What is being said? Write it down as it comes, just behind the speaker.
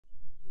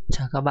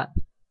Chào các bạn,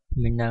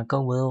 mình là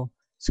Công Bro.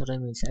 Sau đây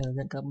mình sẽ hướng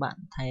dẫn các bạn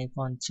thay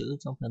font chữ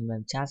trong phần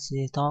mềm chat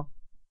Cctalk.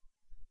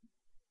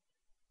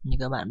 Như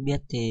các bạn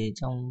biết thì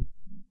trong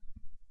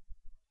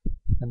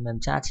phần mềm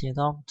chat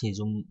Cctalk chỉ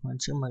dùng font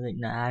chữ mặc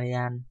định là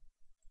Arial.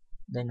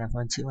 Đây là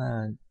font chữ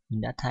mà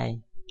mình đã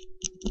thay.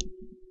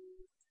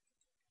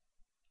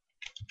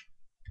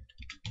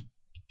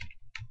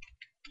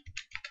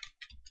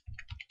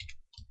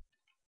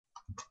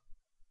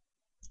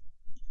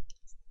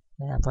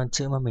 Đây là font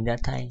chữ mà mình đã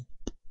thay.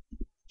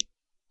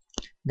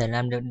 Để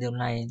làm được điều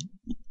này,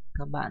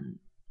 các bạn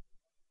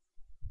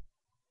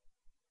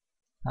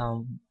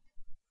vào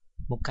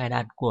mục cài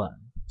đặt của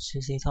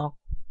Cctalk.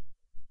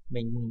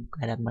 Mình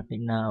cài đặt mặc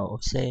định là ổ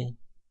C.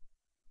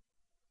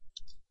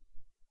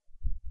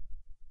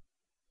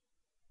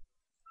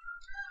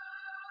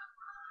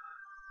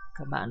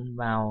 Các bạn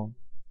vào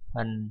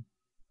phần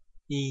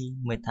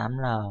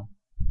i18L,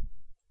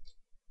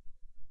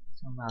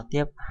 xong vào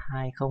tiếp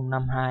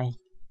 2052.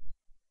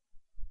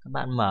 Các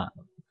bạn mở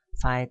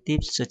file tip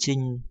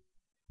string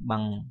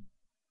bằng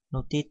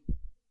notice.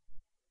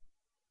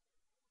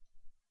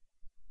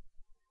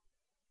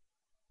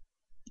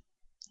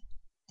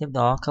 Tiếp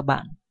đó các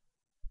bạn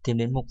tìm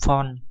đến mục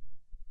font.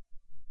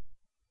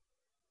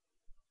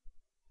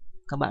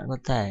 Các bạn có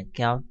thể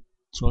kéo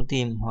xuống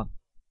tìm hoặc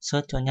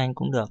search cho nhanh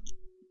cũng được.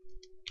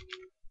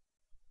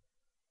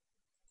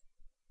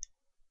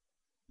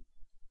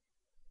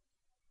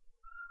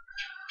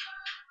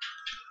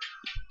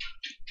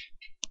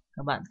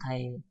 Các bạn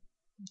thay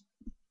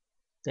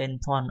tên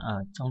font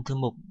ở trong thư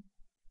mục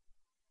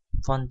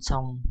font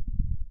Trong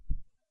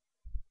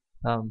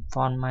và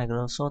font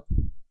Microsoft.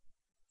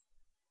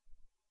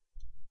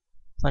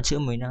 Font chữ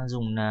mình đang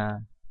dùng là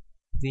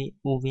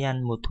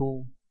UVN mùa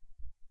thu.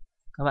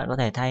 Các bạn có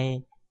thể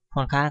thay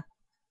font khác.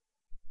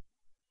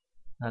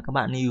 Và các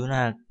bạn lưu ý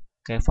là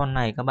cái font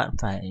này các bạn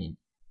phải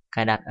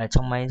cài đặt ở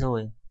trong máy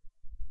rồi.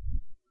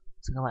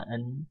 Sau các bạn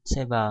ấn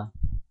Save.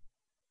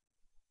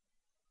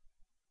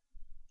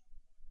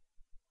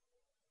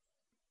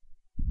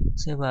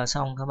 Save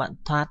xong các bạn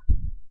thoát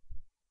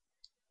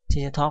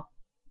Cctalk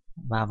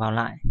và vào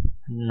lại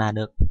là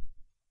được.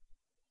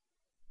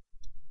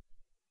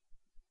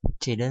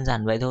 Chỉ đơn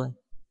giản vậy thôi.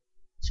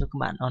 Chúc các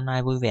bạn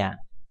online vui vẻ.